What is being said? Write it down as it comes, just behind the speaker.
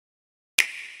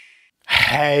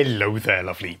Hello there,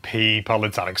 lovely people.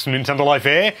 It's Alex from Nintendo Life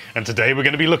here, and today we're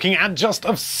going to be looking at just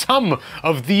some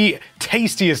of the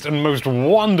tastiest and most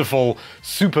wonderful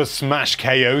Super Smash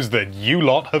KOs that you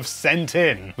lot have sent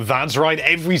in. That's right,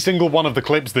 every single one of the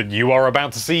clips that you are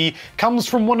about to see comes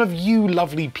from one of you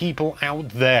lovely people out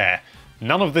there.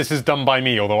 None of this is done by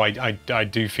me, although I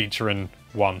do feature in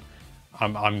one.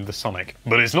 I'm the Sonic.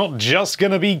 But it's not just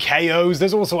gonna be KOs,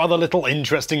 there's also other little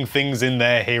interesting things in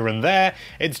there here and there.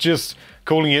 It's just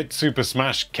calling it Super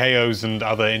Smash KOs and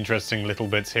other interesting little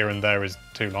bits here and there is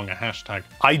too long a hashtag.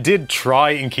 I did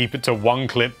try and keep it to one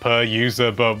clip per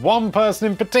user, but one person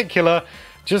in particular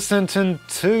just sent in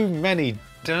too many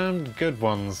damned good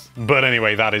ones. But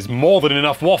anyway, that is more than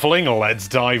enough waffling, let's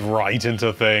dive right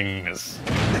into things.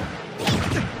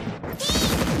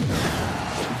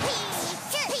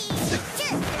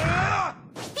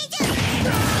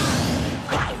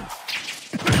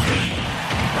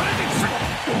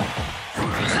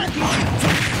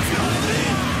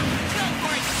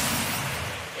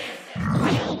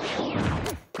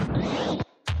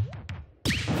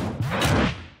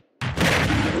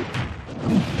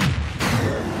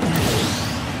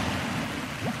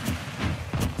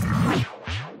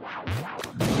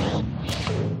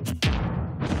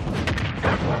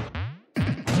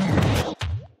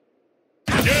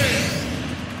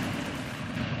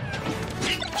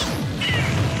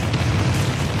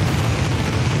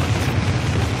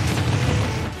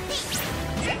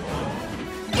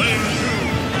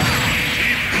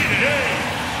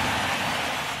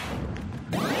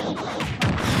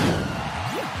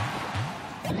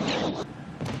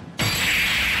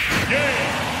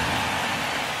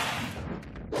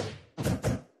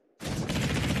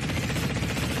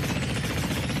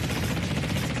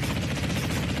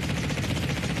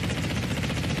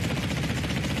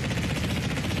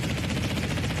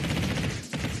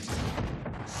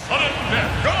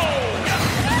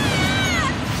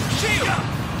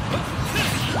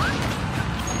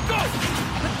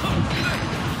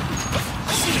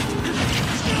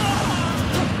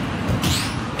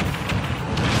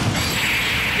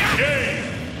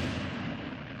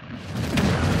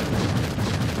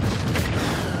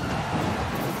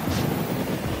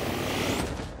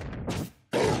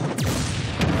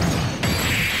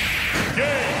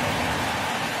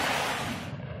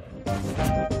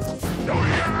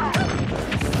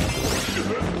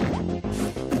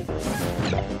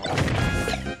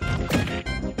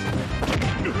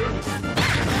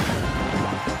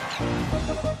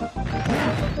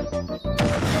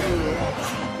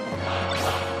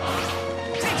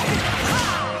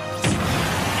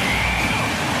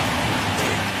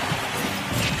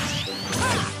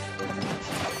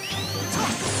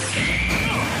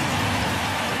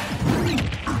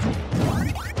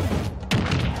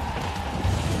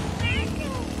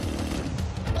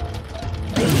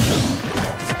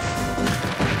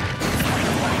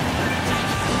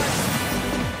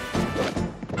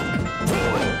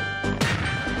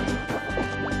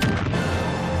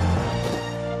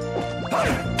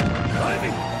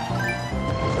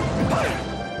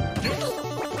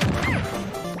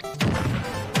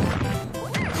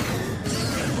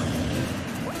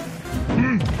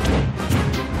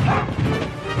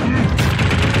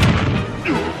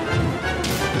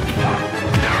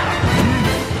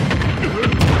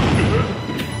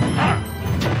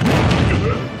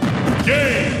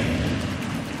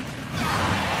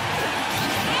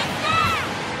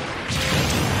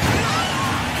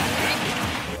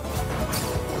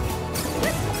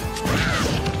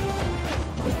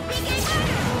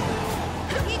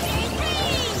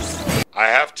 I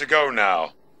have to go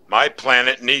now. My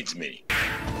planet needs me.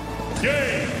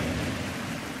 Game!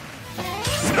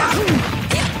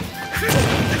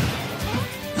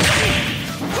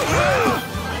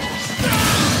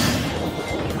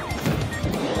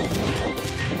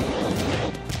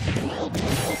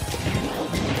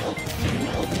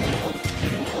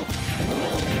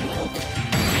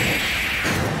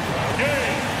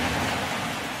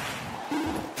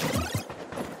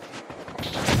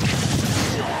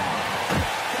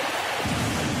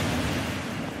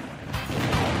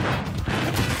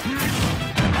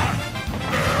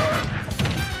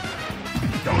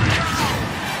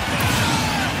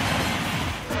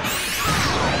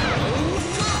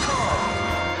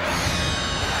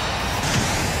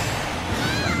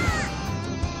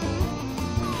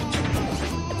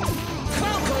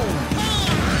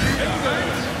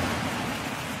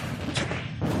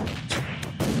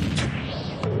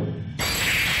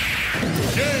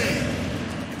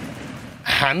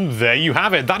 And there you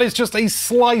have it. That is just a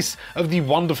slice of the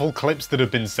wonderful clips that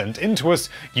have been sent into us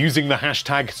using the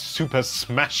hashtag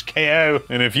 #SuperSmashKO.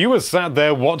 And if you were sat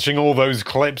there watching all those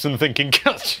clips and thinking,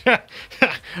 gotcha,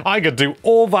 I could do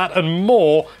all that and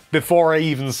more before I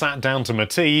even sat down to my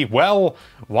tea, well,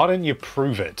 why don't you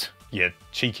prove it? You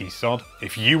cheeky sod.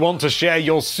 If you want to share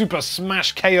your Super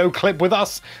Smash KO clip with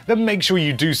us, then make sure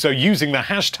you do so using the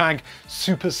hashtag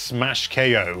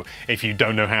 #SuperSmashKO. If you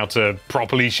don't know how to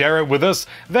properly share it with us,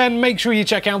 then make sure you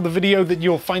check out the video that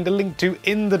you'll find a link to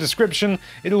in the description.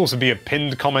 It'll also be a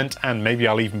pinned comment, and maybe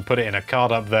I'll even put it in a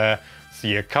card up there, so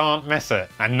you can't miss it.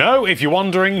 And no, if you're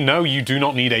wondering, no, you do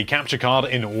not need a capture card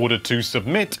in order to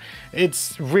submit.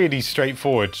 It's really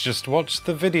straightforward. Just watch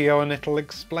the video and it'll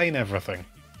explain everything.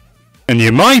 And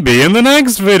you might be in the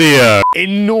next video!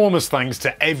 Enormous thanks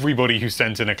to everybody who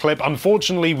sent in a clip.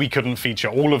 Unfortunately, we couldn't feature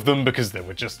all of them because there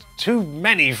were just too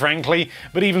many, frankly.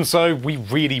 But even so, we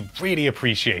really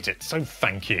appreciate it, so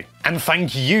thank you. And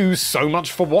thank you so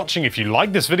much for watching. If you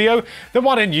like this video, then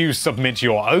why don't you submit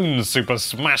your own Super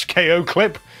Smash KO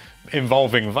clip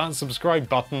involving that subscribe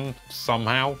button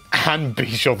somehow. And be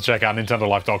sure to check out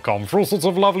NintendoLife.com for all sorts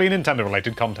of lovely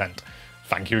Nintendo-related content.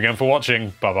 Thank you again for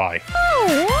watching.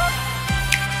 Bye-bye.